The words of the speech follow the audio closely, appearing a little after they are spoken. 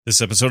This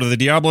episode of the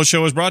Diablo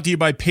Show is brought to you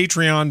by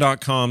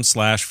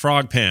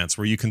patreon.com/frogpants,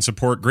 where you can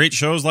support great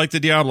shows like the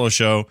Diablo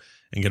Show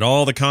and get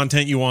all the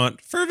content you want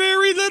for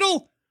very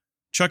little.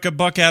 Chuck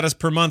 $1 at us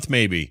per month,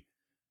 maybe.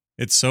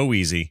 It's so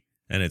easy,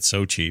 and it's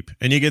so cheap.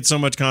 And you get so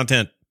much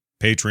content.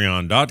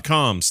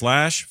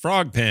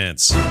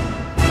 Patreon.com/frogpants.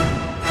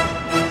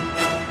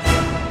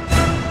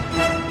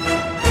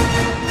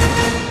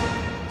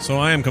 So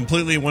I am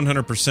completely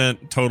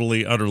 100%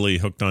 totally, utterly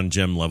hooked on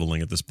gem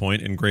leveling at this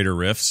point in Greater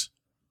Rifts.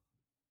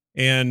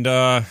 And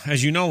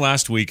as you know,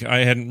 last week,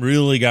 I hadn't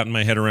really gotten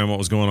my head around what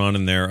was going on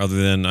in there, other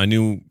than I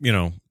knew, you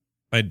know,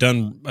 I had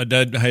done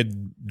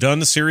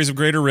the series of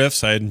Greater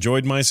Rifts. I had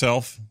enjoyed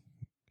myself,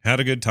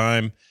 had a good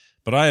time,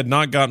 but I had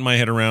not gotten my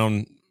head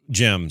around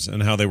gems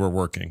and how they were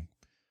working.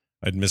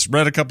 I'd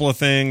misread a couple of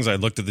things. I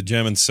looked at the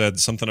gem and said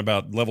something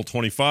about level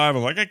 25.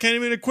 I'm like, I can't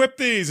even equip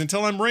these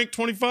until I'm ranked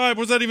 25.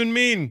 What does that even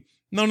mean?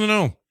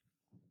 No.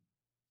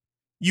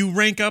 You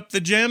rank up the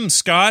gems,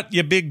 Scott,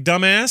 you big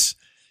dumbass.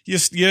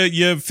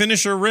 You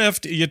finish a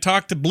rift, you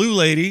talk to Blue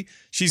Lady,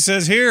 she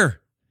says, here,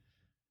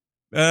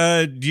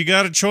 you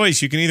got a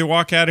choice. You can either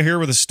walk out of here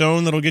with a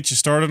stone that'll get you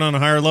started on a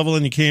higher level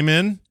than you came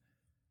in,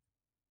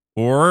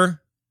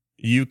 or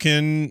you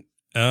can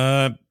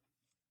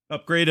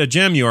upgrade a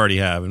gem you already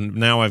have. And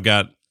now I've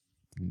got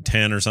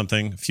 10 or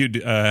something.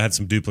 I had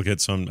some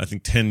duplicates, so I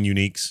think 10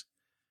 uniques.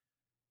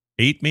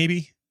 8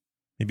 maybe?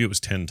 Maybe it was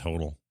 10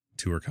 total.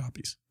 2 are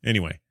copies.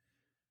 Anyway,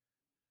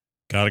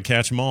 gotta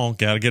catch them all.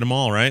 Gotta get them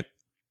all, right?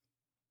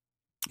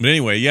 But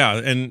anyway, yeah,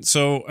 and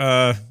so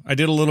I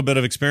did a little bit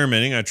of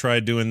experimenting. I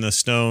tried doing the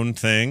stone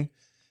thing,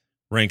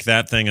 rank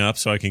that thing up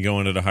so I can go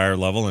in at a higher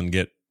level and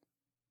get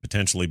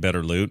potentially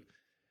better loot.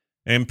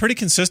 And pretty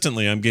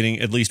consistently, I'm getting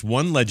at least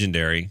one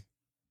legendary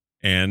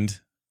and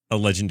a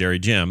legendary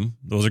gem.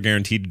 Those are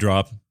guaranteed to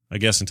drop, I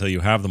guess, until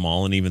you have them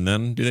all. And even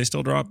then, do they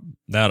still drop?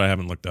 That I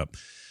haven't looked up.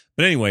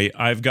 But anyway,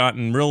 I've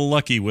gotten real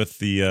lucky with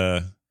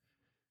the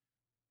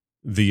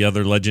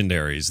other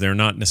legendaries. They're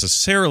not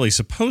necessarily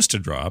supposed to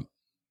drop,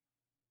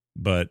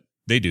 but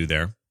they do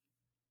there.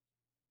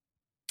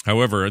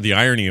 However, the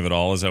irony of it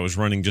all is I was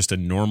running just a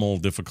normal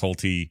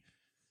difficulty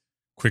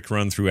quick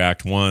run through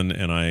Act 1,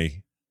 and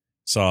I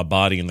saw a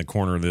body in the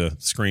corner of the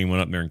screen,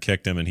 went up there and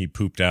kicked him, and he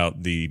pooped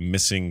out the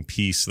missing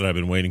piece that I've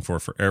been waiting for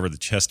forever, the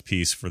chest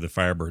piece for the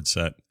Firebird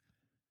set.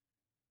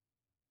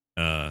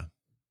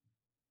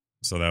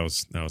 So that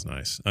was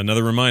nice.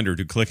 Another reminder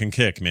to click and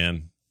kick,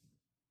 man.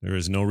 There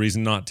is no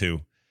reason not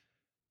to.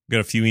 Got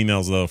a few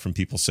emails, though, from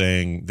people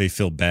saying they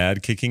feel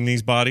bad kicking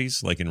these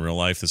bodies. Like in real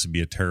life, this would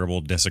be a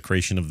terrible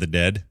desecration of the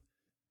dead.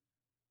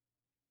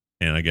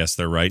 And I guess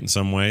they're right in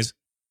some ways.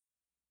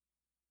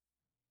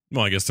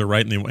 Well, I guess they're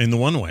right in the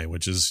one way,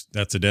 which is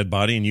that's a dead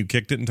body and you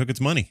kicked it and took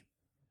its money.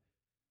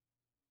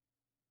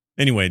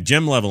 Anyway,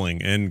 gem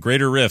leveling and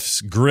Greater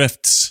Rifts,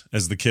 grifts,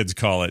 as the kids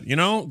call it. You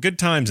know, good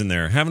times in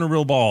there, having a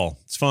real ball.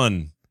 It's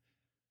fun.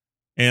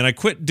 And I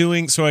quit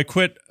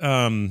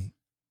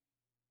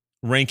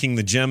ranking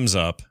the gems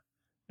up.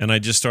 And I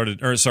just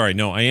started,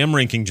 I am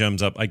ranking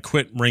gems up. I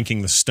quit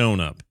ranking the stone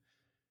up.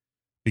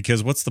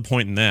 Because what's the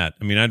point in that?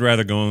 I mean, I'd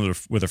rather go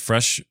with a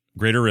fresh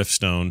Greater Rift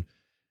stone,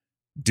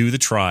 do the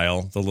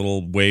trial, the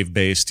little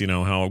wave-based, you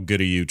know, how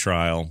good are you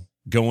trial,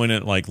 go in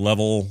at like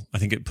level, I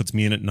think it puts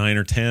me in at 9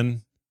 or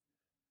 10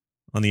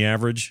 on the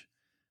average,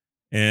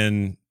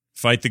 and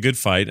fight the good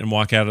fight and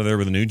walk out of there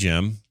with a new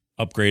gem,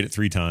 upgrade it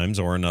 3 times,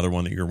 or another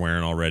one that you're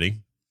wearing already.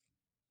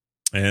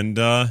 And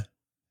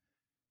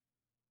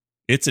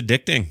it's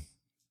addicting.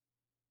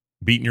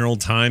 Beating your old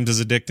times is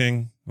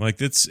addicting.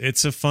 Like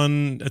it's a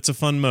fun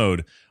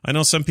mode. I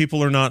know some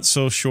people are not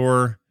so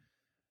sure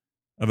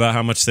about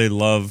how much they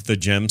love the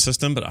gem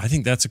system, but I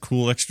think that's a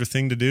cool extra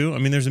thing to do. I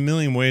mean, there's a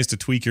million ways to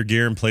tweak your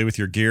gear and play with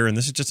your gear, and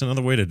this is just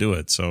another way to do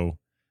it. So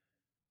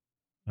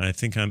I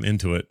think I'm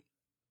into it.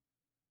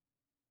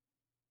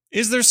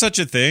 Is there such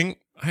a thing?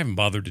 I haven't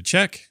bothered to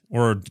check,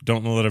 or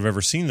don't know that I've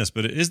ever seen this,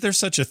 but is there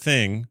such a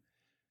thing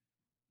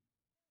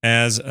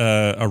as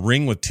a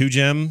ring with 2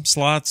 gem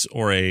slots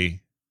or a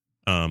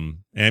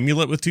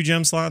amulet with 2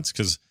 gem slots?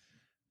 Because,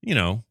 you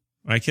know,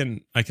 I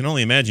can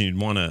only imagine you'd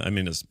want to, I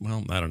mean,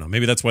 I don't know.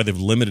 Maybe that's why they've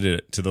limited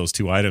it to those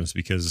 2 items,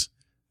 because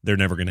they're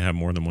never going to have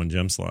more than 1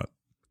 gem slot.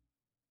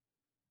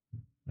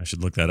 I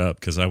should look that up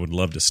because I would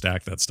love to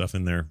stack that stuff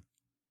in there.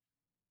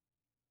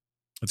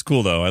 It's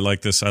cool, though. I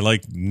like this. I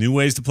like new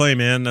ways to play,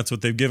 man. That's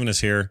what they've given us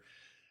here.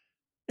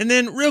 And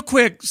then, real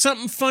quick,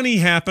 something funny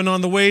happened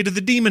on the way to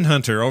the Demon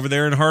Hunter over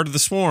there in Heart of the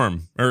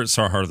Swarm. Heart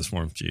of the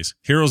Swarm, jeez.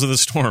 Heroes of the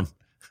Storm.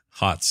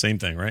 Hot, same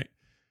thing, right?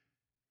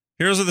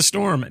 Heroes of the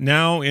Storm,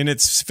 now in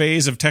its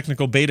phase of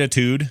technical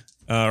beta-tude,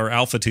 or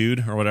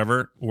alpha-tude, or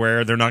whatever,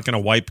 where they're not going to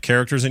wipe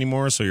characters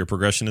anymore, so your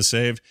progression is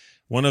saved.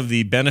 One of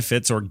the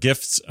benefits or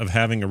gifts of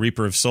having a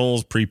Reaper of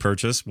Souls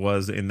pre-purchase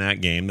was in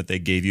that game that they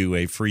gave you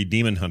a free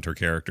Demon Hunter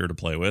character to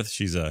play with.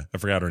 She's I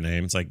forgot her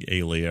name. It's like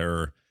Aelia,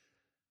 or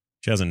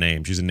she has a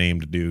name. She's a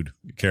named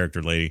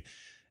character lady.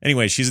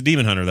 Anyway, she's a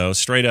Demon Hunter, though.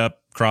 Straight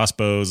up,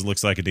 crossbows,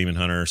 looks like a Demon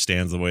Hunter,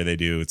 stands the way they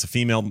do. It's a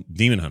female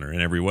Demon Hunter in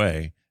every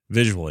way,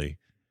 visually.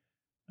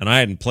 and I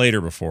hadn't played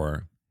her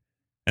before,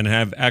 and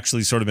have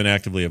actually sort of been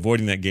actively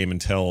avoiding that game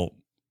until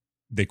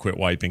they quit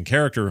wiping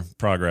character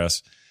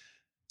progress.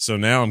 So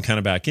now I'm kind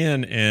of back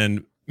in,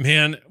 and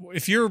man,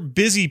 if you're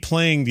busy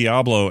playing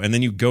Diablo and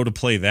then you go to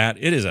play that,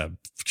 it is a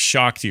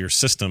shock to your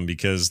system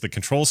because the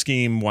control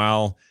scheme,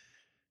 while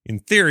in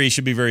theory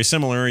should be very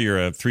similar,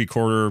 you're a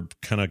 3/4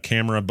 kind of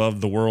camera above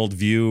the world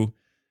view.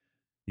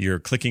 You're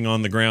clicking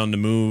on the ground to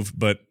move,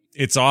 but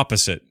it's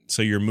opposite.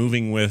 So you're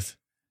moving with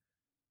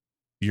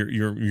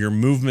your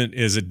movement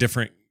is a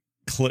different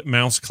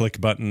mouse click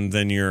button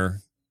than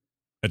your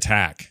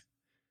attack.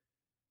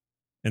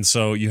 And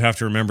so you have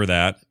to remember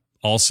that.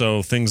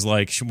 Also, things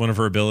like one of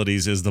her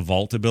abilities is the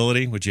vault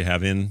ability, which you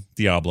have in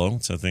Diablo.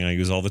 It's a thing I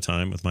use all the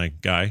time with my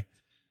guy.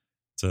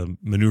 It's a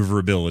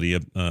maneuverability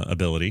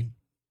ability.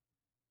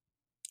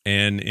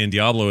 And in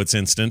Diablo, it's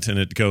instant, and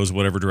it goes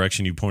whatever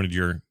direction you pointed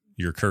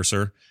your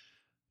cursor,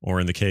 or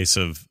in the case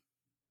of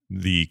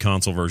the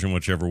console version,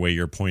 whichever way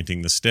you're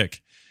pointing the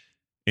stick.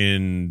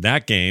 In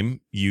that game,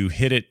 you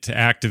hit it to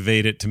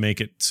activate it to make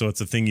it so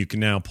it's a thing you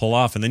can now pull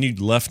off, and then you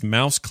left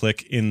mouse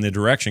click in the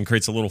direction,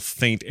 creates a little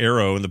faint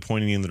arrow in the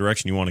pointing in the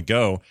direction you want to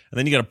go, and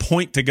then you got a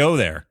point to go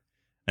there,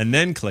 and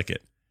then click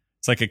it.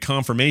 It's like a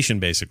confirmation,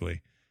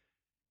 basically.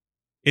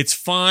 It's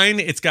fine.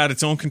 It's got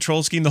its own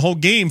control scheme. The whole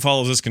game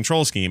follows this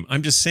control scheme.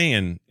 I'm just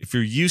saying, if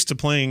you're used to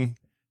playing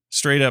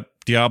straight up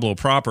Diablo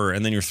proper,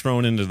 and then you're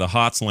thrown into the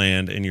HOTS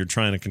land and you're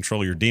trying to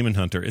control your demon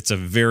hunter, it's a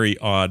very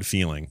odd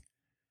feeling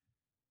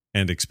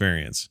and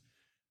experience.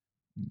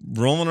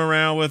 Rolling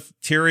around with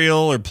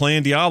Tyrael or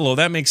playing Diablo,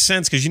 that makes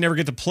sense because you never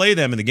get to play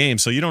them in the game,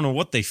 so you don't know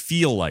what they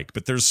feel like.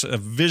 But there's a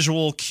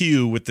visual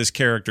cue with this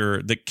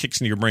character that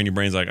kicks into your brain. Your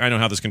brain's like, I know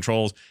how this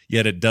controls,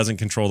 yet it doesn't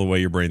control the way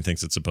your brain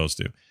thinks it's supposed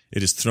to.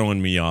 It is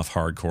throwing me off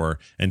hardcore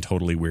and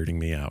totally weirding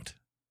me out.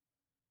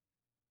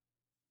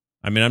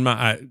 I mean,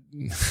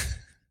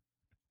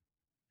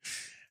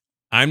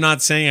 I'm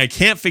not saying I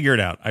can't figure it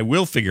out. I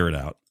will figure it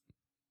out.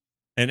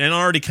 And I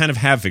already kind of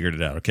have figured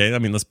it out, okay? I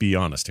mean, let's be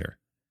honest here.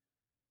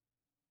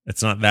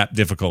 It's not that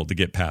difficult to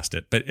get past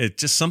it. But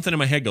it's just something in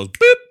my head goes,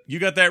 boop, you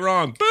got that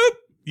wrong. Boop,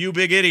 you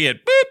big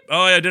idiot. Boop,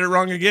 oh, I did it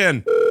wrong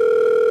again.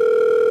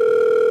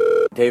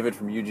 David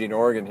from Eugene,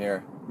 Oregon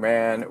here.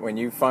 Man, when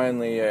you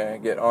finally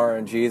get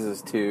RN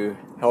Jesus to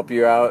help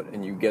you out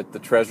and you get the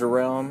treasure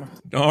realm.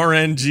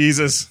 RN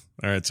Jesus.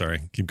 All right, sorry.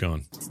 Keep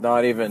going. It's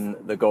not even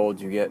the gold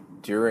you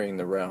get during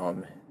the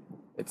realm.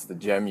 It's the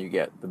gem you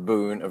get, the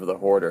boon of the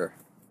hoarder.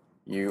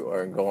 You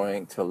are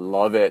going to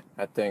love it.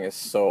 That thing is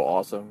so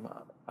awesome.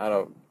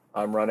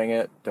 I'm running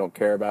it. Don't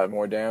care about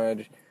more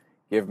damage.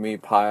 Give me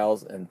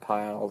piles and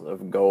piles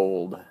of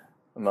gold.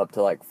 I'm up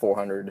to like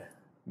 400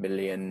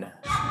 million.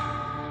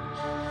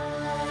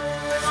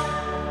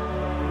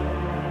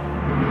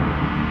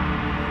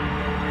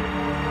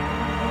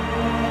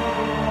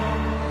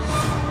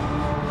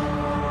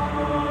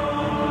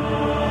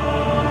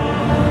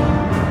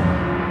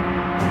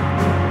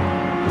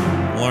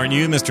 Well, aren't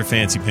you Mr.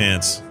 Fancy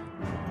Pants?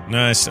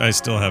 No, I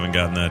still haven't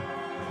gotten that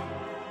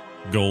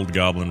gold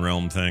goblin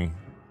realm thing.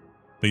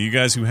 But you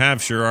guys who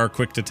have sure are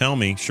quick to tell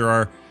me.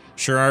 Sure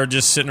are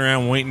just sitting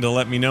around waiting to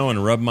let me know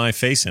and rub my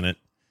face in it.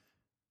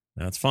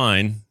 That's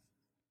fine.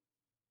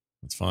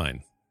 That's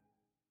fine.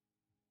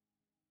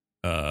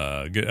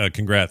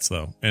 Congrats,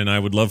 though. And I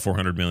would love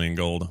 400 million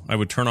gold. I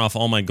would turn off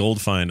all my gold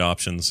find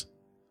options.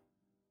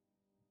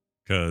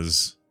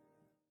 Because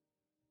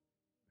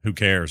who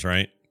cares,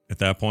 right? At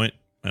that point.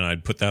 And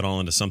I'd put that all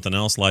into something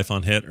else, Life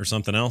on Hit or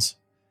something else.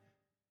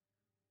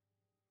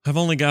 I've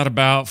only got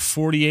about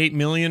 48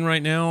 million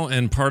right now,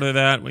 and part of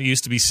that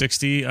used to be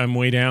 60. I'm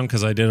way down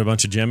because I did a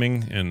bunch of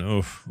gemming, and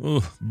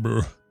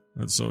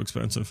that's so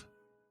expensive.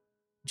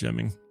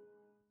 Gemming.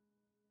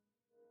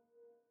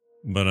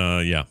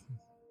 But, yeah.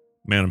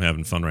 Man, I'm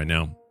having fun right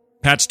now.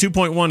 Patch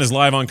 2.1 is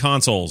live on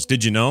consoles.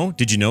 Did you know?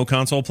 Did you know,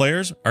 console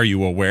players? Are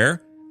you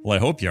aware? Well, I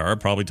hope you are. I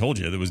probably told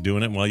you that was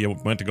doing it while you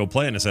went to go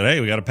play it, and I said, hey,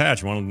 we got a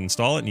patch. You want to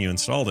install it? And you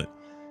installed it.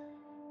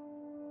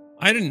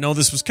 I didn't know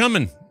this was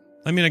coming.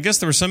 I mean, I guess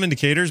there were some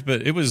indicators,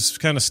 but it was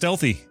kind of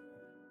stealthy.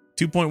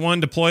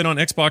 2.1 deployed on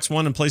Xbox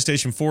One and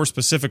PlayStation 4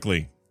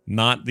 specifically,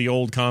 not the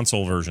old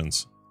console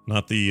versions,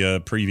 not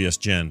the previous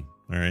gen.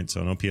 All right,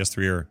 so no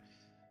PS3 or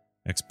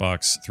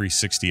Xbox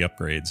 360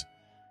 upgrades.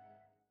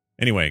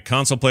 Anyway,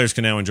 console players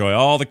can now enjoy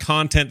all the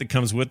content that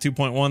comes with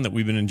 2.1 that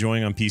we've been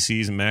enjoying on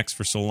PCs and Macs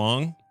for so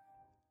long.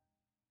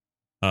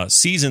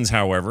 Seasons,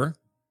 however,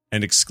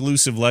 and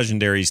exclusive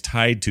legendaries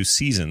tied to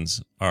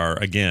seasons are,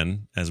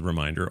 again, as a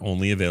reminder,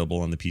 only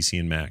available on the PC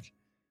and Mac.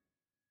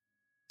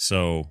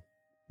 So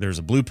there's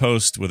a blue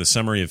post with a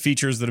summary of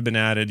features that have been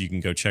added. You can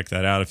go check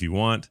that out if you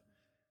want.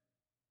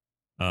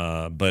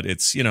 But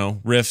it's,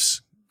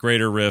 rifts,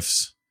 greater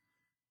rifts,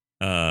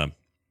 some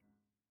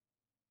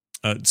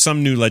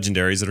new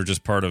legendaries that are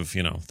just part of,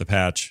 the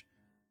patch,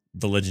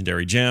 the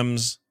legendary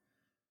gems,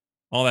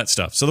 all that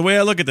stuff. So the way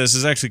I look at this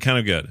is actually kind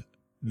of good.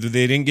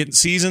 They didn't get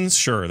seasons?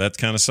 Sure, that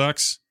kind of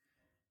sucks.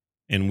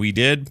 And we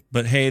did.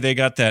 But hey, they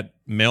got that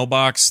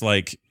mailbox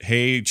like,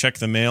 hey, check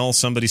the mail.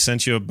 Somebody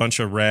sent you a bunch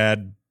of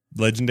rad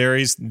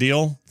legendaries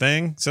deal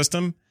thing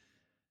system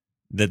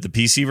that the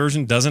PC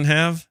version doesn't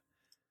have.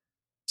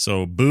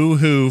 So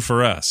boo-hoo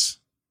for us.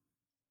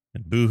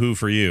 And boo-hoo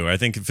for you. I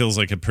think it feels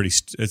like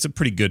it's a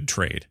pretty good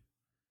trade.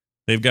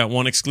 They've got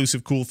one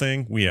exclusive cool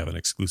thing. We have an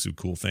exclusive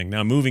cool thing.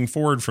 Now, moving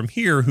forward from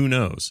here, who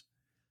knows?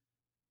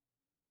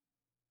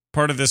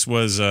 Part of this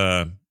was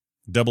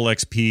double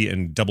XP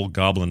and double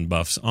goblin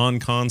buffs on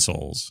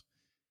consoles.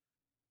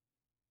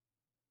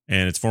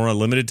 And it's for a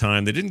limited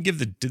time. They didn't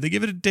give did they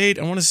give it a date?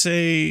 I want to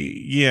say,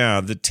 yeah,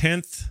 the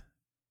 10th.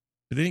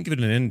 But they didn't give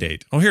it an end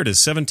date. Oh, here it is,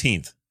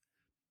 17th.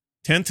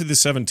 10th to the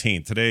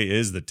 17th. Today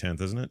is the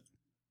 10th, isn't it?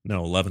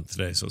 No, 11th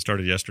today, so it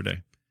started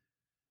yesterday.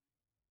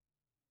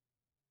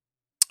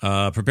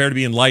 Prepare to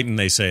be enlightened,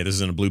 they say. This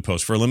is in a blue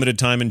post. For a limited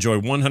time, enjoy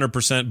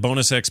 100%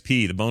 bonus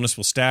XP. The bonus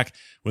will stack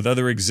with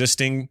other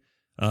existing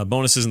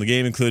bonuses in the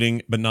game,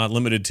 including, but not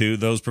limited to,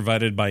 those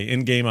provided by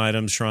in-game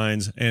items,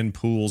 shrines, and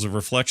pools of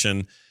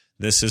reflection.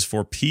 This is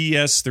for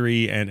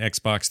PS3 and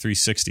Xbox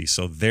 360,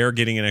 so they're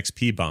getting an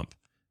XP bump.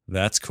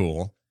 That's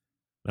cool.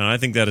 Now, I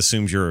think that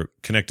assumes you're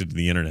connected to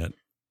the internet,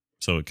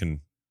 so it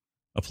can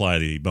apply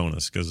the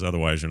bonus, because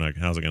otherwise you're not.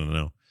 How's it going to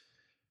know?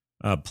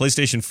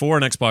 PlayStation 4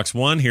 and Xbox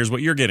One, here's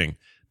what you're getting.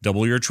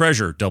 Double your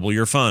treasure, double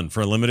your fun.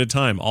 For a limited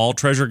time, all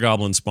treasure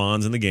goblin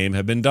spawns in the game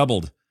have been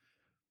doubled.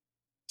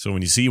 So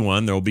when you see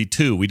one, there will be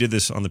two. We did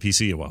this on the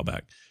PC a while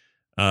back.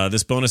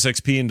 This bonus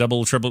XP and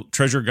double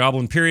treasure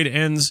goblin period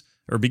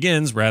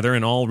begins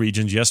in all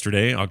regions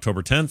yesterday,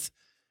 October 10th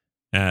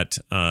at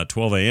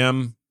 12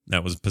 a.m.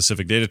 That was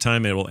Pacific Data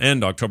Time. It will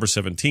end October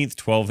 17th,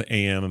 12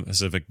 a.m.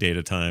 Pacific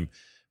Data Time.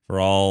 For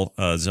all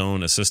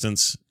zone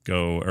assistance,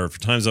 for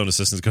time zone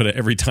assistance, go to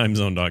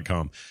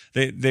everytimezone.com.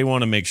 They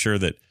want to make sure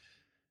that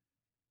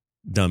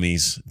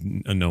dummies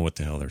know what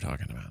the hell they're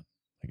talking about,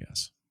 I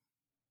guess.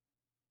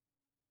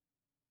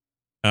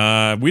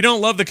 We don't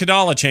love the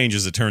Kadala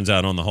changes, it turns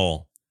out, on the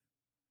whole.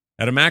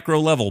 At a macro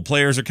level,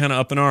 players are kind of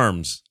up in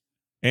arms.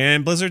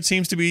 And Blizzard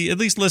seems to be at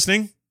least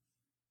listening.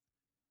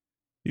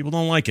 People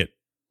don't like it.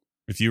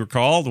 If you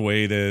recall, the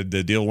way the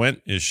deal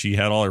went is she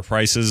had all her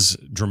prices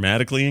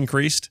dramatically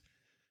increased.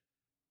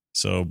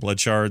 So blood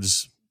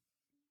shards,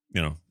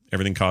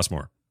 everything costs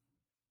more.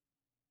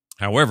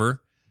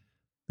 However,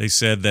 they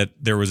said that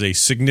there was a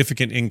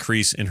significant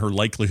increase in her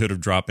likelihood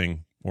of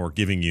dropping or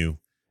giving you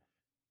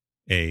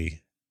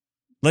a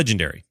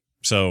legendary.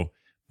 So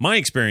my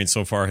experience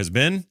so far has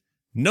been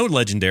no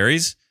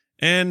legendaries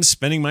and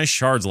spending my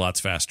shards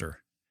lots faster.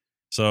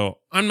 So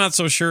I'm not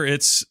so sure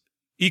it's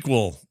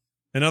equal.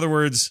 In other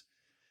words,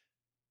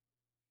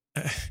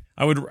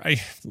 I would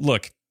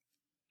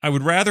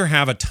rather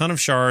have a ton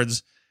of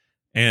shards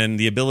and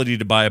the ability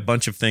to buy a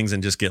bunch of things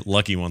and just get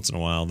lucky once in a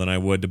while than I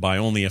would to buy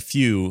only a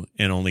few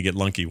and only get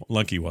lucky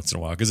once in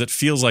a while, because it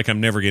feels like I'm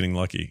never getting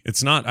lucky.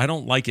 It's not. I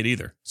don't like it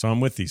either. So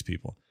I'm with these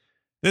people.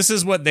 This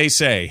is what they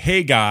say.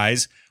 Hey,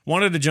 guys,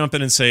 wanted to jump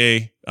in and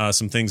say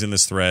some things in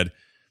this thread.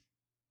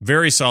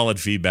 Very solid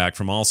feedback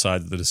from all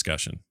sides of the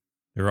discussion.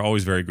 They were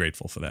always very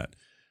grateful for that.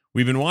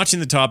 We've been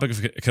watching the topic of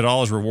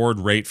Kadala's reward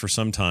rate for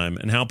some time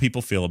and how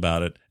people feel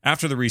about it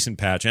after the recent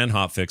patch and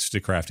hotfix to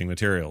crafting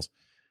materials.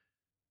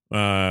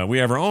 We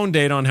have our own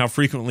data on how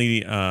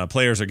frequently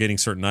players are getting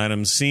certain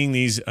items. Seeing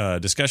these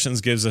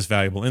discussions gives us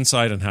valuable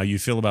insight on how you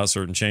feel about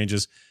certain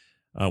changes,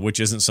 which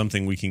isn't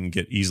something we can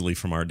get easily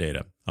from our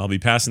data. I'll be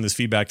passing this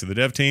feedback to the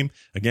dev team.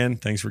 Again,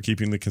 thanks for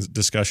keeping the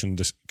discussion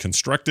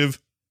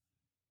constructive.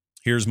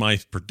 Here's my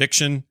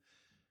prediction.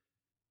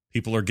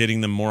 People are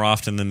getting them more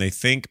often than they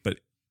think, but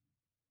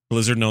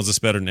Blizzard knows this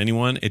better than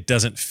anyone. It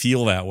doesn't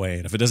feel that way.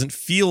 And if it doesn't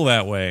feel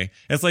that way,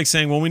 it's like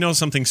saying, well, we know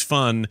something's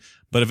fun,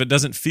 but if it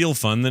doesn't feel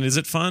fun, then is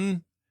it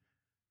fun?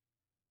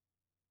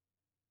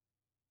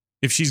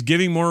 If she's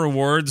giving more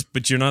rewards,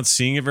 but you're not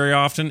seeing it very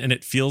often, and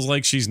it feels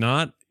like she's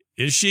not,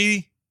 is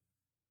she?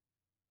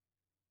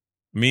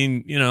 I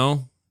mean,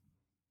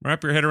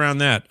 wrap your head around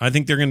that. I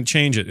think they're going to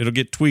change it. It'll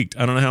get tweaked.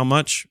 I don't know how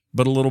much,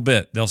 but a little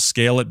bit. They'll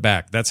scale it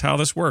back. That's how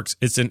this works.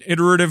 It's an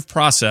iterative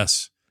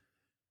process,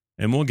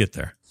 and we'll get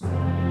there.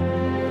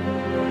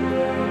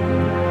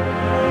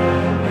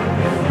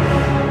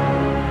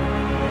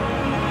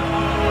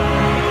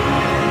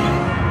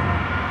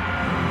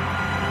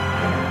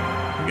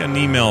 An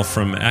email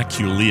from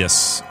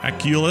Aculeus.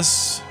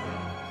 It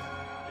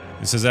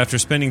says, after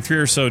spending 3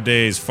 or so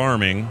days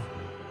farming,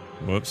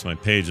 whoops, my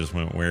page just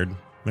went weird.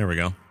 There we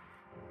go.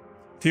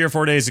 3 or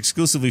 4 days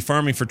exclusively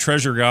farming for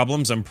treasure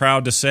goblins, I'm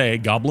proud to say,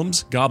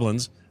 goblins?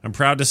 I'm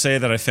proud to say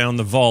that I found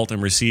the vault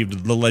and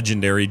received the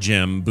legendary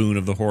gem, Boon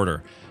of the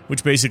Hoarder,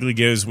 which basically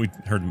gives, we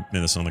heard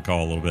this on the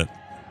call a little bit,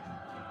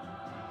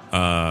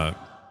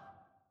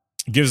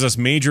 gives us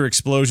major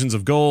explosions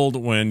of gold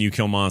when you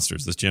kill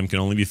monsters. This gem can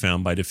only be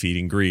found by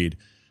defeating greed.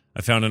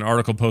 I found an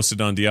article posted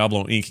on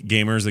Diablo Inc.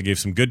 Gamers that gave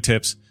some good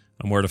tips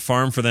on where to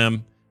farm for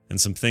them and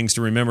some things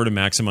to remember to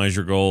maximize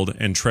your gold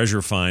and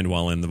treasure find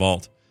while in the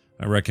vault.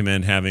 I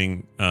recommend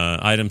having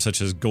items such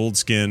as gold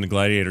skin,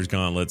 gladiator's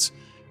gauntlets,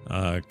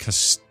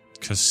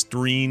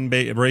 castrine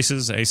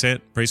braces. I say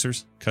it?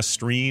 Bracers?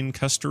 Castrine?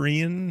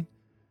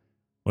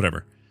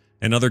 Whatever.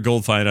 and other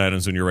gold find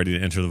items when you're ready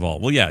to enter the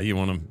vault. Well, yeah, you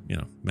want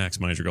to,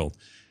 maximize your gold.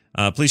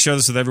 Please share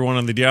this with everyone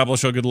on the Diablo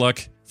show. Good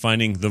luck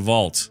finding the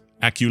vault.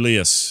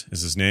 Aculeus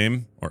is his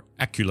name, or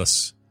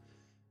Aculus.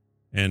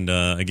 And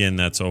again,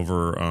 that's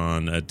over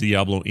on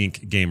Diablo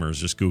Inc. Gamers.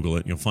 Just Google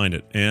it and you'll find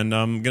it. And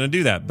I'm going to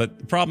do that. But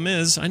the problem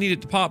is, I need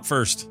it to pop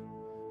first.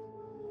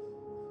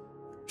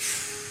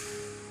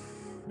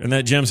 And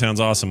that gem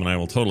sounds awesome, and I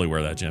will totally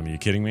wear that gem. Are you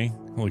kidding me?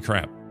 Holy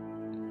crap.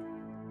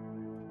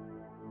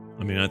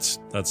 I mean, that's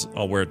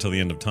I'll wear it till the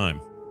end of time.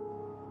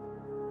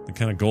 The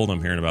kind of gold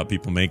I'm hearing about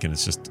people making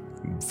is just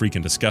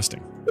freaking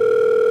disgusting.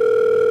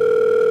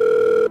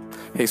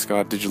 Hey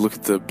Scott, did you look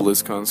at the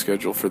BlizzCon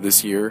schedule for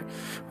this year?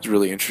 It was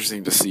really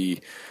interesting to see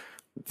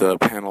the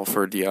panel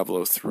for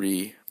Diablo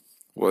 3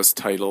 was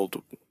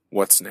titled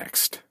What's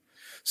Next?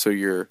 So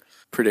your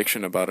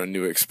prediction about a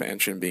new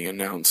expansion being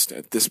announced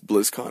at this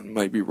BlizzCon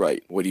might be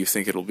right. What do you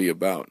think it'll be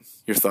about?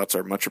 Your thoughts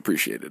are much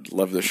appreciated.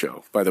 Love the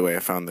show. By the way, I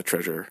found the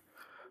treasure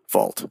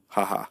vault.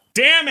 Haha.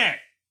 Damn it!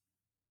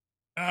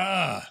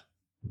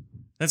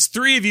 That's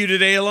 3 of you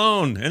today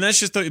alone. And that's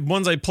just the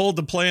ones I pulled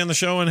to play on the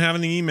show and have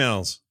in the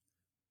emails.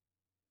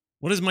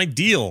 What is my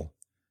deal?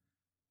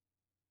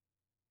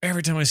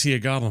 Every time I see a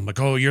goblin, I'm like,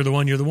 oh, you're the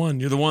one, you're the one,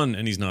 you're the one.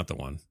 And he's not the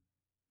one.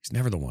 He's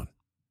never the one.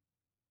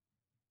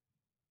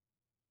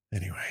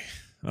 Anyway.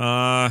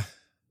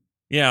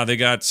 Yeah, they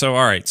got, so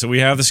all right. So we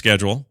have the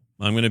schedule.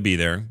 I'm going to be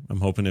there.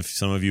 I'm hoping if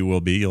some of you will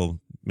be, you'll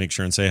make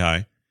sure and say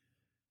hi.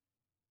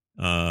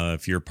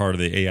 If you're part of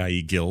the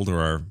AIE guild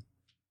or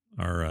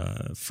our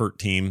FERT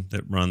team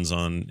that runs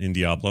in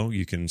Diablo,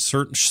 you can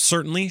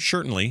certainly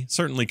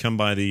come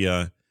by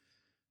the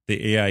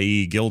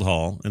AIE Guild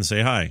Hall and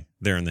say hi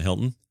there in the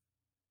Hilton.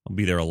 I'll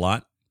be there a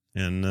lot,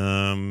 and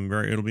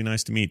it'll be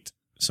nice to meet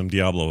some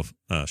Diablo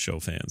show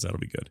fans. That'll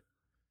be good.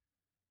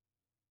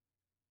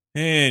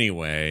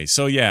 Anyway,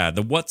 so yeah,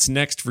 the What's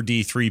Next for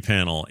D3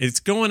 panel. It's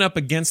going up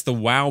against the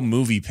WoW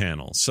movie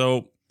panel.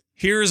 So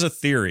here's a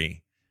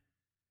theory.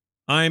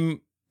 I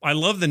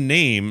love the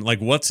name, like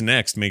What's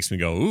Next makes me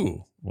go,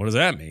 ooh, what does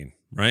that mean,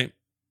 right?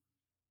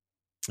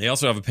 They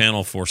also have a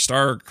panel for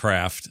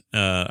StarCraft.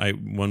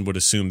 One would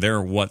assume their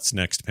What's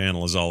Next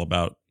panel is all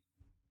about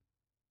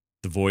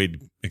the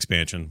Void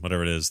expansion,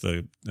 whatever it is,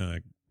 the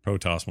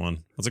Protoss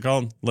one. What's it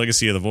called?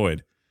 Legacy of the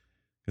Void,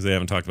 because they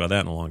haven't talked about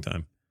that in a long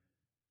time.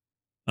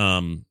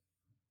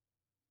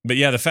 But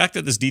yeah, the fact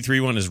that this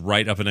D3 one is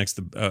right up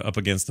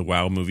against the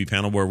WoW movie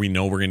panel, where we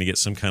know we're going to get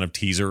some kind of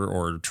teaser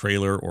or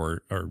trailer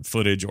or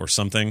footage or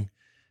something,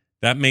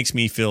 that makes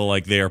me feel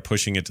like they are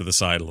pushing it to the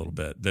side a little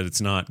bit, that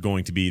it's not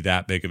going to be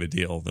that big of a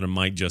deal, that it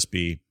might just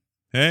be,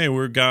 hey,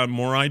 we've got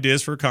more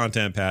ideas for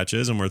content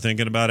patches and we're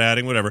thinking about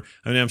adding whatever.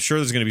 I mean, I'm sure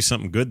there's going to be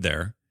something good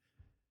there,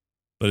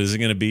 but is it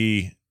going to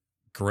be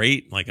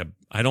great?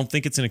 I don't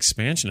think it's an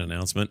expansion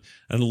announcement,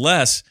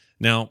 unless,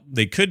 now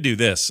they could do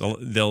this.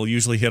 They'll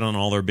usually hit on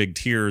all their big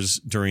tiers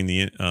during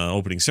the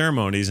opening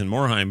ceremonies, and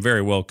Morheim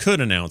very well could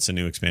announce a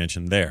new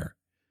expansion there.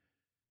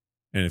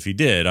 And if he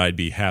did, I'd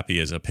be happy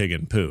as a pig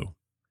in poo.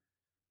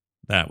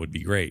 That would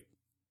be great.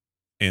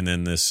 And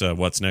then this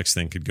What's Next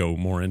thing could go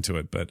more into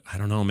it. But I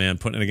don't know, man.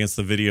 Putting it against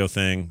the video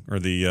thing or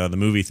the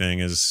movie thing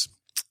is,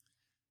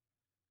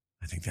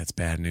 I think that's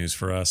bad news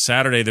for us.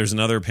 Saturday, there's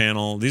another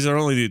panel. These are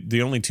only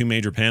the only 2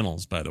 major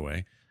panels, by the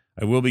way.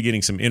 I will be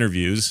getting some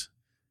interviews,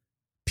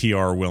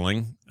 PR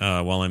willing,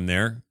 while I'm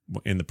there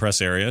in the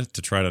press area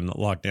to try to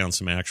lock down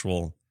some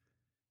actual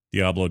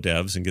Diablo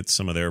devs and get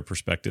some of their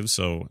perspectives.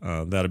 So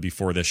that'll be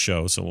for this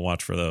show. So we'll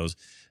watch for those.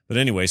 But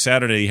anyway,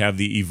 Saturday you have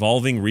the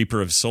Evolving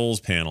Reaper of Souls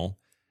panel,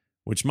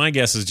 which my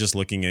guess is just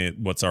looking at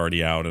what's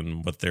already out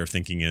and what their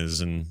thinking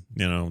is and,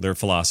 their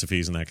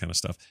philosophies and that kind of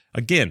stuff.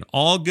 Again,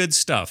 all good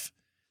stuff,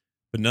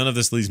 but none of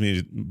this leads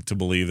me to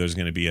believe there's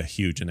going to be a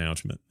huge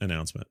announcement. I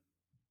don't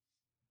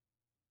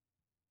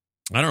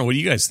know. What do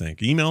you guys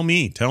think? Email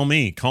me, tell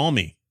me, call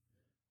me.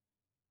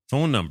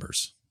 Phone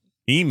numbers,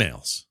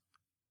 emails.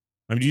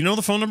 I mean, do you know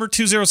the phone number?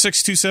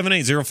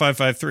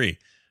 206-278-0553.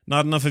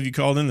 Not enough of you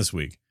called in this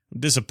week. I'm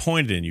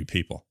disappointed in you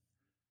people.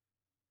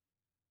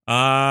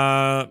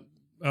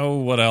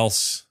 What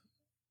else?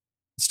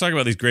 Let's talk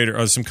about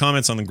these some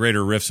comments on the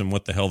greater rifts and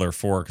what the hell they're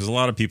for. Because a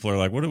lot of people are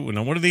like, what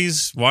are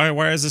these? Why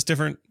is this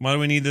different? Why do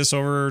we need this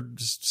over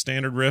just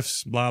standard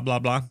rifts? Blah, blah,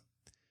 blah.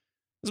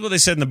 This is what they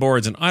said in the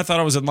boards. And I thought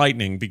it was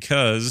enlightening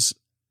because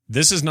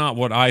this is not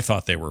what I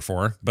thought they were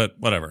for. But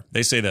whatever.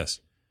 They say this.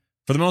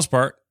 For the most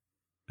part,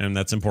 and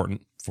that's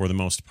important, for the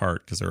most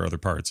part, because there are other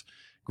parts,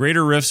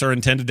 greater rifts are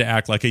intended to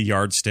act like a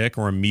yardstick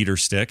or a meter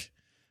stick,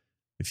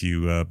 if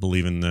you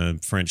believe in the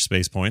French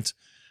space points,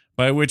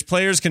 by which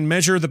players can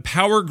measure the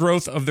power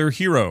growth of their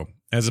hero,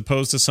 as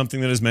opposed to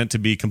something that is meant to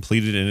be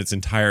completed in its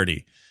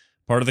entirety.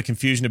 Part of the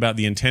confusion about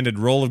the intended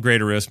role of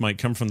greater rifts might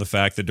come from the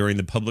fact that during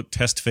the public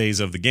test phase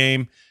of the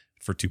game,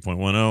 for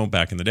 2.10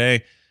 back in the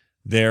day,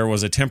 there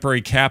was a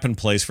temporary cap in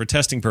place for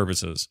testing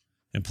purposes,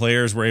 and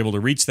players were able to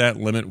reach that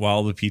limit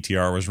while the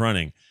PTR was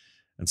running.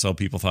 And so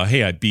people thought,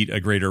 hey, I beat a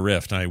greater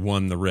rift. I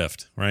won the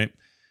rift, right? It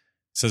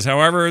says,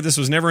 however, this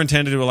was never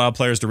intended to allow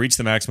players to reach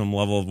the maximum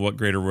level of what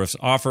greater rifts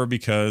offer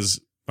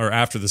or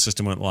after the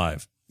system went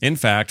live. In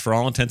fact, for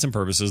all intents and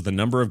purposes, the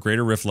number of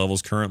Greater Rift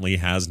levels currently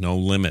has no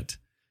limit.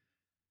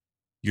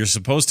 You're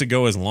supposed to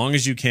go as long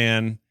as you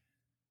can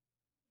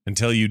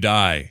until you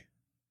die.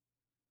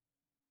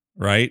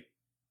 Right?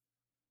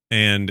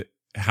 And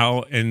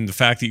the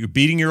fact that you're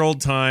beating your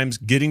old times,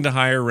 getting to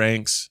higher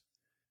ranks,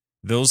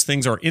 those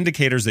things are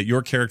indicators that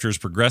your character is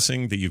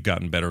progressing, that you've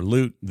gotten better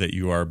loot, that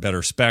you are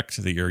better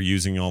spec'd, that you're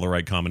using all the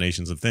right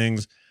combinations of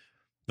things,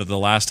 that the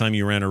last time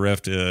you ran a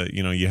rift,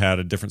 you had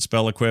a different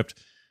spell equipped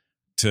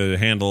to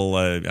handle,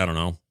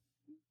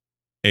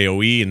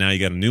 AoE, and now you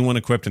got a new one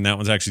equipped, and that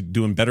one's actually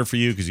doing better for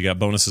you because you got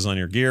bonuses on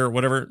your gear,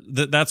 whatever.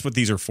 That's what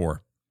these are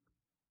for.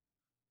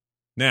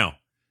 Now,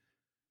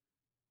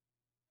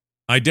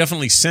 I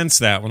definitely sense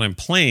that when I'm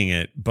playing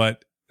it,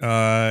 but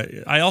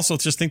I also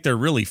just think they're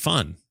really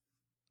fun.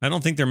 I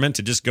don't think they're meant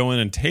to just go in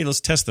and, hey, let's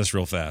test this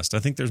real fast. I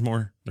think there's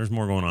more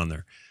going on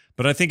there.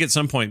 But I think at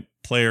some point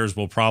players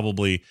will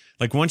probably,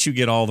 like once you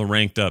get all the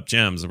ranked up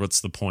gems,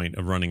 what's the point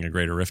of running a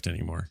Greater Rift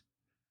anymore?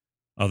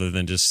 Other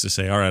than just to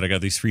say, all right, I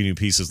got these 3 new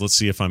pieces. Let's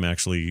see if I'm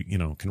actually,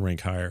 can rank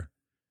higher.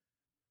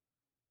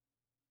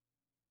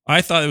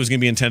 I thought it was going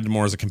to be intended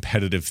more as a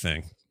competitive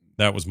thing.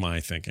 That was my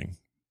thinking.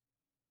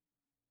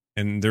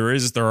 And there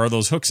are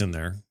those hooks in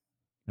there.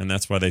 And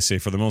that's why they say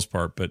for the most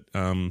part. But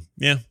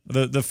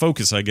the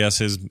focus, I guess,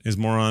 is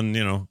more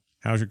on,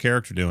 how's your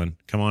character doing?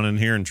 Come on in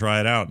here and try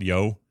it out,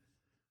 yo.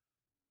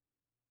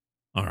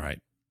 All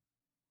right.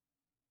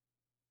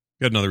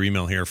 Got another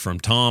email here from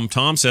Tom.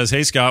 Tom says,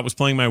 hey, Scott, was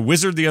playing my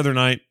wizard the other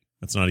night.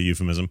 That's not a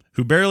euphemism.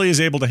 Who barely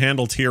is able to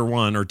handle Tier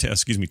 1,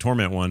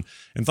 Torment 1,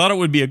 and thought it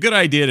would be a good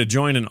idea to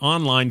join an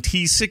online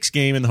T6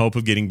 game in the hope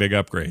of getting big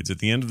upgrades. At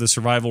the end of the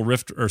survival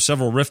rift or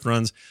several rift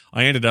runs,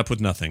 I ended up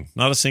with nothing.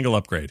 Not a single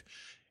upgrade.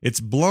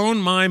 It's blown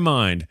my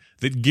mind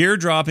that gear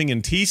dropping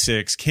in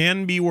T6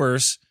 can be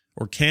worse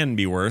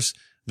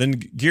than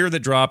gear that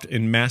dropped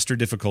in master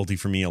difficulty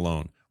for me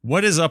alone.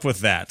 What is up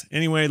with that?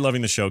 Anyway,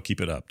 loving the show. Keep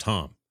it up.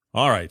 Tom.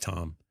 All right,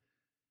 Tom.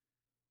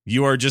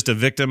 You are just a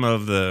victim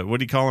of what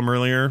do you call him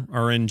earlier?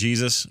 RN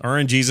Jesus.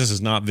 RN Jesus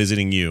is not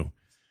visiting you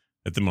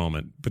at the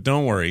moment. But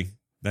don't worry.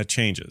 That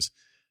changes.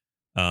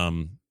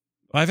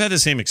 I've had the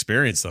same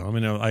experience, though. I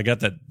mean, I got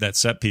that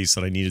set piece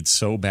that I needed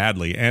so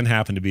badly and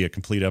happened to be a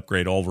complete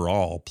upgrade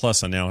overall.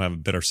 Plus, I now have a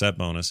better set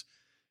bonus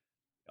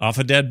off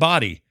a dead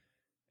body.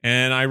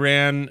 And I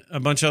ran a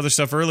bunch of other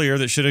stuff earlier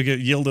that should have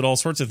yielded all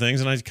sorts of things,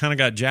 and I kind of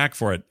got jacked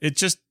for it. It's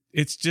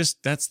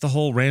just that's the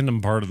whole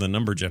random part of the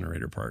number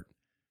generator part.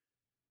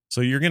 So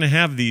you're going to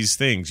have these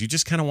things. You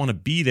just kind of want to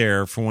be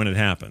there for when it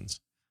happens.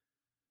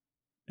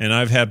 And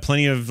I've had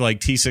plenty of like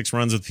T6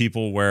 runs with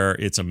people where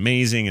it's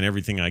amazing and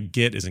everything I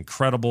get is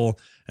incredible.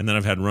 And then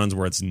I've had runs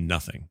where it's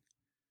nothing.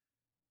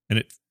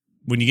 And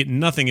when you get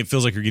nothing, it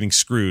feels like you're getting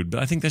screwed.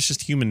 But I think that's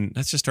just human.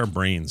 That's just our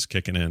brains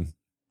kicking in.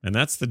 And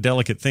that's the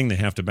delicate thing they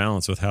have to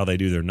balance with how they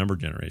do their number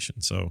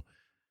generation. So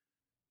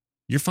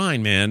you're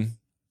fine, man.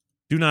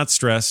 Do not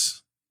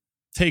stress.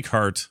 Take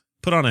heart.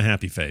 Put on a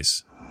happy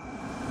face.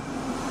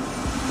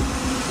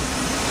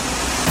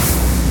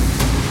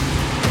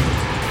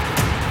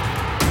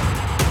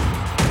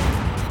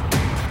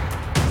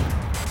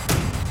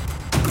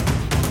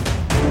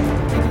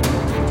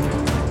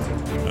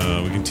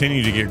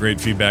 Continue to get great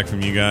feedback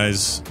from you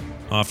guys,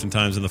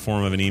 oftentimes in the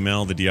form of an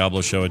email,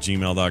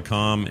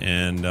 thediabloshow@gmail.com,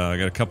 and I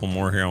got a couple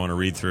more here I want to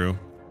read through.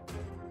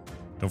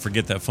 Don't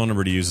forget that phone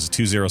number to use is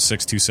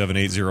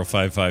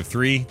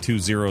 206-278-0553,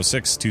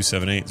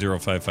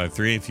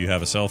 206-278-0553 if you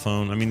have a cell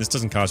phone. I mean, this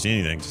doesn't cost you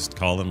anything. Just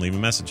call and leave a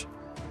message.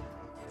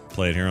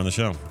 Play it here on the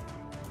show.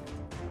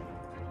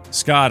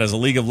 Scott, as a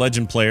League of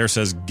Legends player,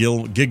 says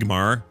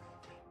Gigmar,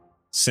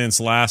 since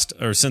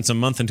a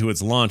month into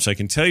its launch, I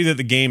can tell you that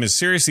the game is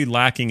seriously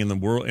lacking in the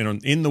world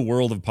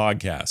of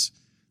podcasts.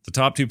 The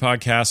top 2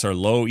 podcasts are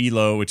Low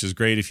Elo, which is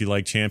great if you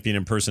like champion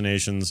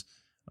impersonations,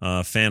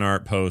 fan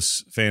art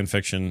posts, fan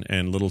fiction,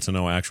 and little to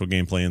no actual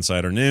gameplay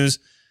insider news.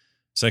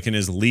 Second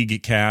is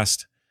League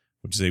Cast,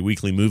 which is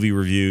weekly movie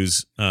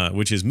reviews, other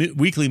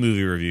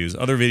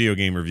video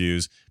game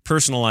reviews,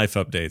 personal life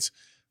updates.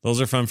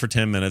 Those are fun for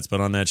 10 minutes, but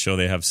on that show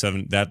they have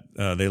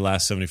they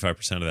last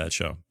 75% of that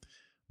show.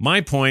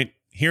 My point.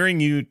 Hearing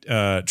you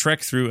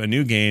trek through a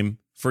new game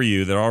for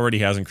you that already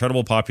has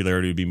incredible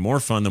popularity would be more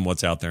fun than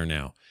what's out there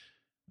now.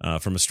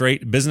 From a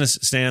straight business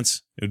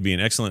stance, it would be an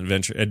excellent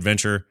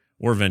venture,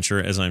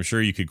 as I'm sure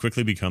you could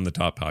quickly become the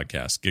top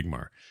podcast,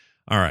 Gigmar.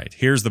 All right,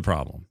 here's the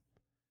problem.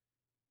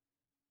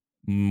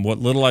 What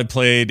little I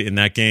played in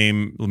that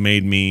game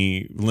made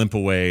me limp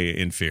away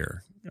in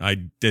fear.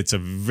 I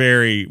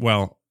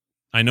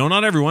know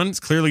not everyone,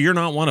 clearly you're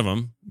not one of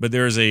them, but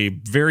there is a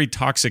very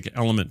toxic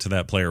element to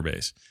that player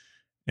base.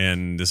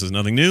 And this is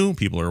nothing new.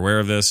 People are aware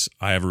of this.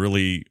 I have a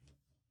really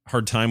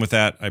hard time with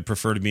that. I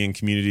prefer to be in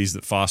communities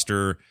that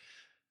foster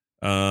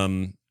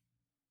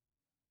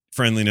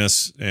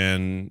friendliness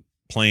and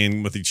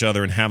playing with each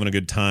other and having a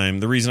good time.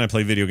 The reason I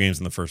play video games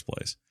in the first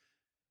place.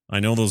 I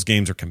know those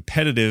games are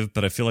competitive,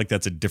 but I feel like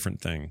that's a different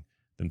thing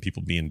than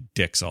people being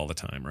dicks all the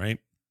time, right?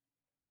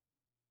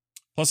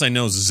 Plus, I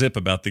know zip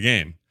about the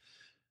game.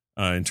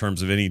 in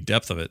terms of any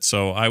depth of it.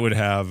 So I would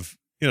have,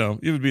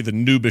 it would be the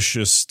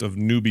noobishest of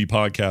newbie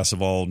podcasts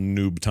of all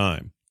noob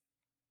time.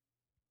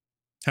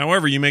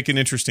 However, you make an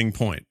interesting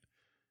point.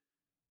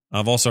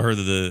 I've also heard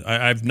that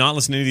I've not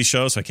listened to any of these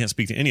shows, so I can't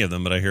speak to any of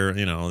them, but I hear,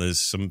 there's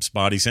some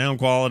spotty sound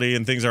quality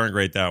and things aren't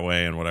great that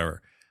way and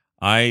whatever.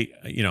 I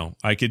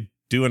could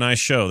do a nice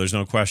show. There's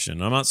no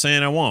question. I'm not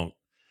saying I won't.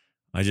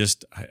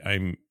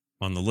 I'm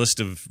on the list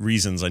of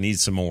reasons I need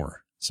some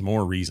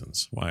more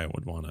reasons why I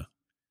would want to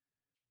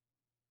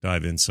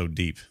dive in so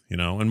deep,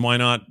 and why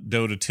not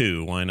Dota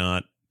 2? Why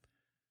not,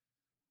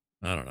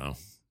 I don't know,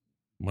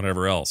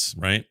 whatever else,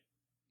 right?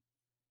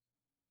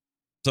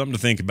 Something to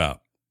think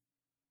about.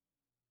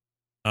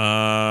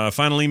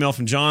 Final email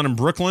from John in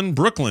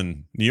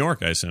Brooklyn, New York,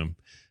 I assume.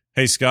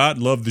 Hey, Scott,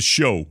 love the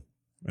show.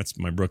 That's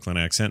my Brooklyn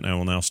accent, and I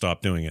will now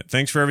stop doing it.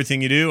 Thanks for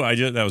everything you do.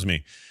 That was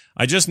me.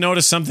 I just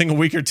noticed something a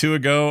week or two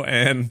ago,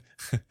 and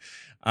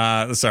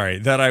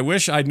that I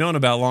wish I'd known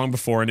about long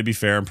before. And to be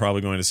fair, I'm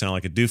probably going to sound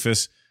like a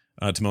doofus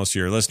to most of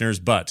your listeners.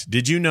 But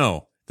did you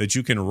know that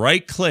you can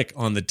right-click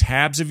on the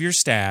tabs of your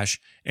stash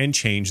and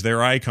change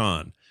their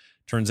icon?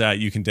 Turns out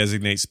you can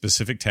designate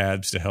specific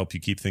tabs to help you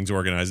keep things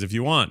organized if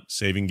you want.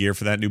 Saving gear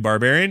for that new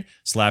barbarian?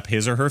 Slap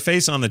his or her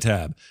face on the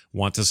tab.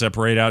 Want to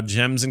separate out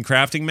gems and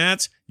crafting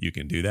mats? You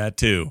can do that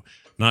too.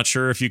 Not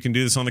sure if you can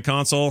do this on the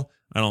console.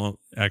 I don't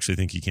actually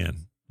think you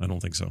can. I don't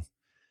think so.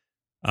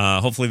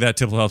 Hopefully that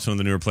tip will help some of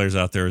the newer players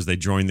out there as they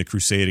join the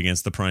crusade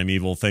against the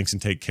primeval. Thanks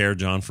and take care,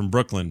 John from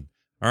Brooklyn.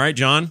 All right,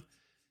 John.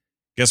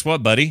 Guess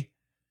what, buddy?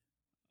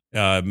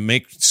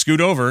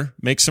 Scoot over,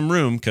 make some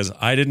room, because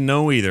I didn't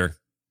know either.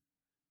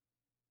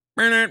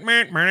 This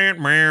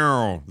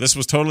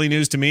was totally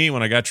news to me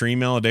when I got your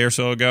email a day or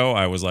so ago.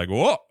 I was like,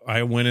 whoa.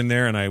 I went in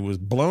there and I was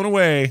blown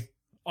away.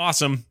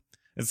 Awesome.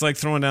 It's like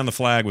throwing down the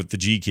flag with the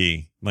G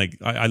key. Like,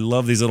 I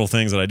love these little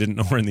things that I didn't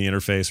know were in the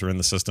interface or in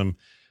the system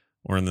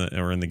or in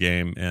the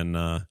game.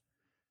 And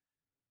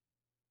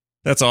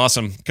that's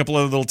awesome. A couple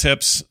of little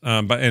tips,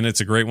 and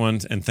it's a great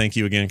one. And thank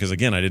you again, because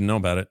again, I didn't know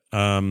about it.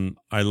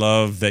 I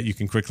love that you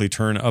can quickly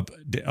turn up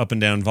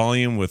and down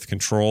volume with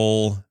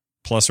control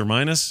plus or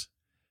minus.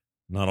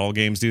 Not all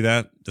games do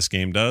that. This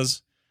game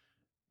does.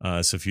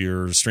 So if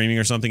you're streaming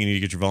or something and you need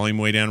to get your volume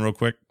way down real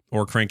quick,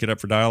 or crank it up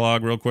for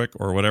dialogue real quick,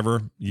 or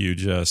whatever, you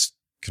just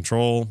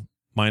control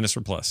minus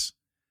or plus.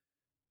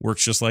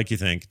 Works just like you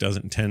think.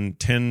 Doesn't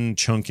 10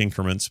 chunk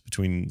increments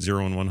between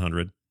 0 and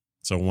 100.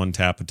 So one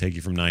tap would take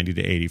you from 90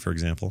 to 80, for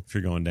example, if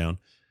you're going down.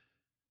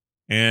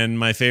 And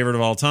my favorite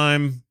of all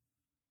time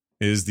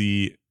is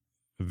the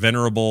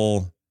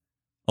venerable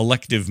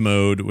elective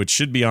mode, which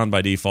should be on by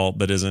default,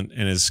 but isn't,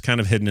 and is kind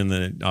of hidden in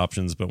the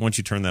options. But once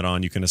you turn that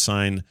on, you can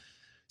assign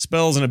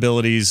spells and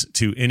abilities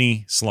to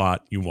any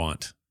slot you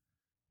want,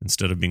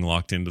 instead of being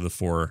locked into the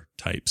 4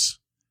 types,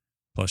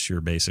 plus your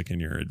basic and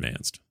your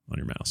advanced on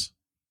your mouse.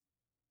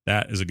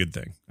 That is a good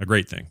thing, a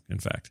great thing, in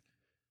fact.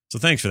 So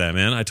thanks for that,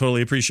 man. I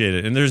totally appreciate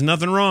it. And there's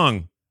nothing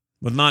wrong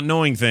with not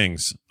knowing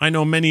things. I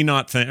know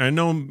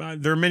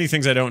there are many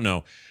things I don't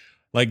know.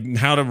 Like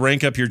how to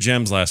rank up your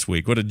gems last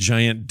week. What a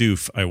giant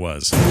doof I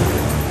was.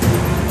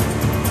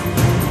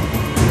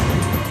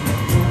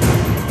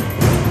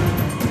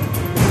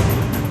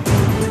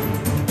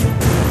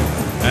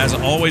 As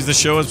always, the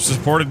show is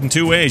supported in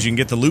 2 ways. You can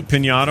get the Loot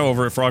Pinata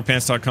over at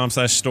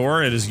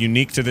frogpants.com/store. It is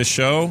unique to this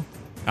show.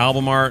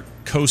 Album art,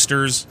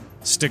 coasters,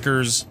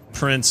 stickers,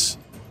 prints,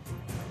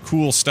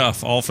 cool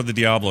stuff, all for the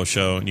Diablo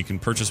show. And you can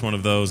purchase one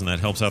of those, and that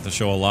helps out the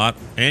show a lot.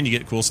 And you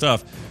get cool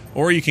stuff.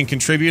 Or you can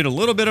contribute a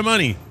little bit of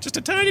money, just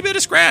a tiny bit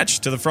of scratch,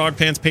 to the Frog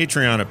Pants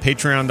Patreon at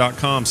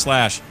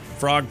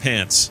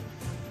patreon.com/frogpants.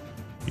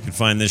 You can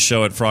find this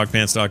show at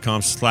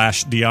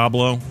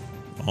frogpants.com/Diablo.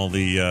 All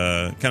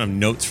the kind of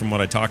notes from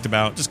what I talked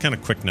about, just kind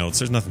of quick notes.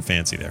 There's nothing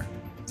fancy there.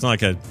 It's not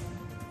like I'm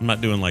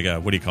not doing like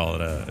a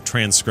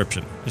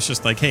transcription. It's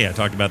just like, hey, I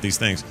talked about these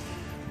things.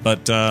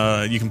 But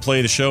you can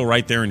play the show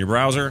right there in your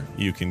browser.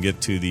 You can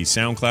get to the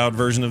SoundCloud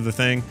version of the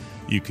thing.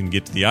 You can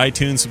get to the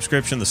iTunes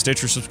subscription, the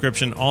Stitcher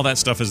subscription. All that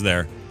stuff is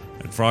there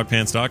at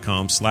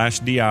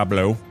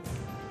frogpants.com/Diablo.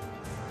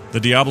 The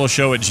Diablo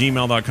Show at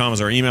gmail.com is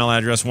our email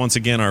address. Once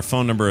again, our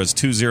phone number is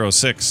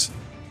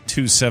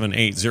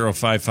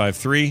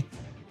 206-278-0553.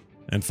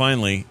 And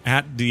finally,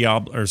 at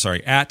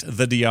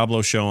The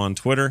Diablo Show on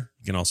Twitter.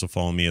 You can also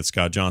follow me at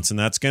Scott Johnson.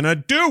 That's going to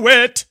do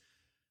it.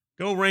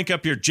 Go rank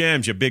up your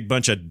gems, you big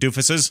bunch of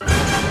doofuses.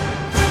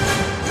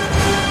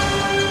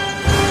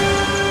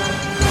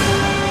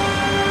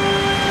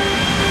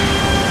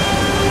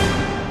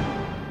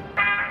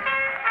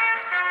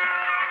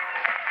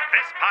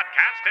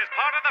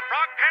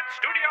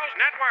 Studios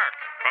Network.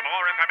 For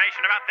more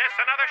information about this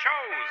and other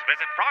shows,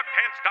 visit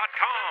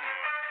frogpants.com.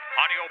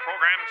 Audio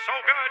program so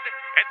good,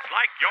 it's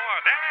like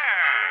you're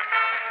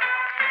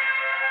there.